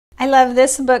I love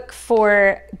this book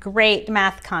for great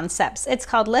math concepts. It's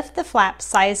called Lift the Flap,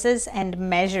 Sizes and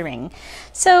Measuring.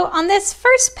 So on this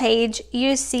first page,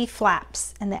 you see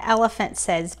flaps, and the elephant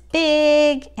says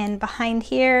big, and behind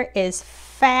here is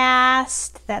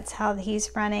fast. That's how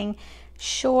he's running.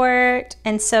 Short,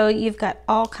 and so you've got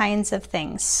all kinds of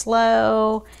things,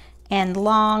 slow and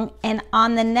long. And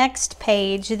on the next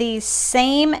page, these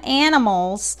same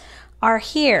animals are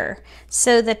here.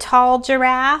 So the tall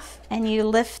giraffe, and you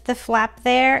lift the flap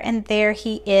there, and there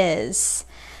he is.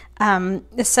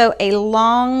 So a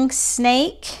long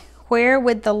snake, where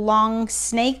would the long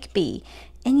snake be?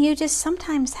 And you just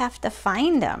sometimes have to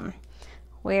find them.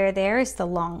 Where there's the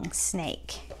long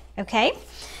snake, okay?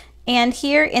 And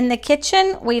here in the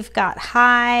kitchen, we've got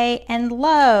high and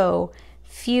low,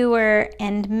 fewer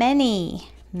and many,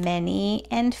 many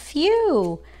and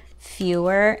few,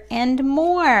 fewer and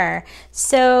more.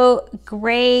 So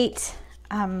great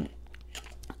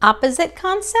opposite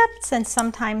concepts, and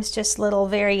sometimes just little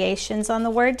variations on the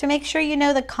word to make sure you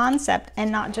know the concept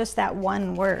and not just that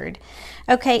one word.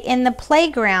 Okay, in the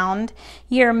playground,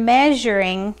 you're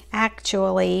measuring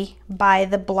actually by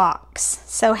the blocks.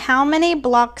 So how many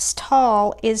blocks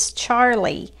tall is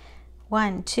Charlie?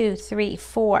 1, 2, 3,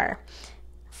 4.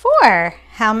 4.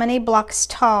 How many blocks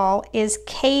tall is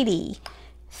Katie?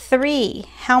 3.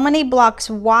 How many blocks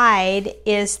wide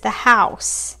is the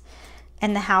house?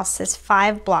 And the house is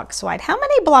 5 blocks wide. How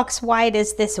many blocks wide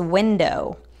is this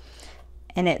window?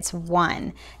 And it's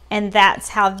 1. And that's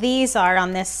how these are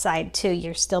on this side too.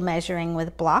 You're still measuring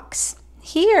with blocks.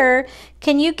 Here,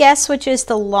 can you guess which is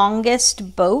the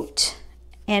longest boat?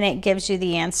 And it gives you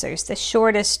the answers. The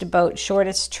shortest boat,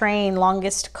 shortest train,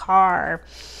 longest car.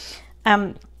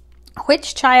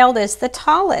 Which child is the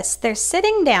tallest? They're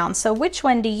sitting down. So which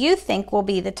one do you think will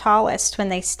be the tallest when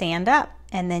they stand up?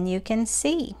 And then you can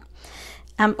see.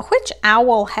 Which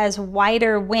owl has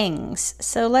wider wings?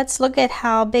 So let's look at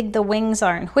how big the wings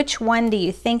are, and which one do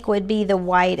you think would be the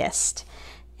widest?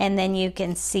 And then you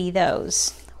can see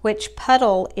those. Which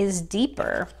puddle is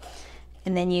deeper?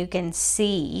 And then you can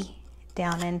see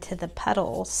down into the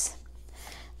puddles.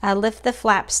 Lift the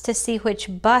flaps to see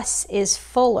which bus is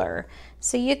fuller.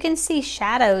 So you can see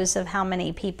shadows of how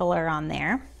many people are on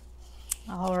there.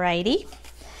 Alrighty.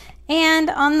 And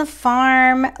on the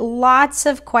farm, lots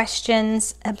of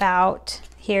questions about,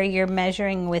 here you're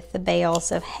measuring with the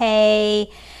bales of hay.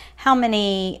 How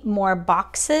many more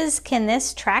boxes can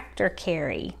this tractor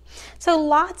carry? So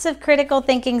lots of critical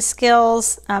thinking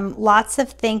skills, lots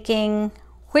of thinking.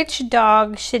 Which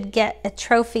dog should get a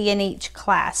trophy in each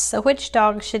class? So which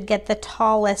dog should get the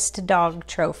tallest dog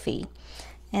trophy?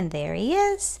 And there he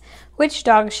is. Which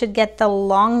dog should get the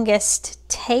longest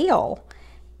tail?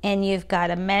 And you've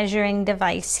got a measuring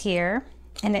device here,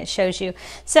 and it shows you.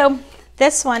 So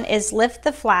this one is Lift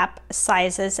the Flap,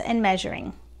 Sizes and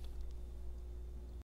Measuring.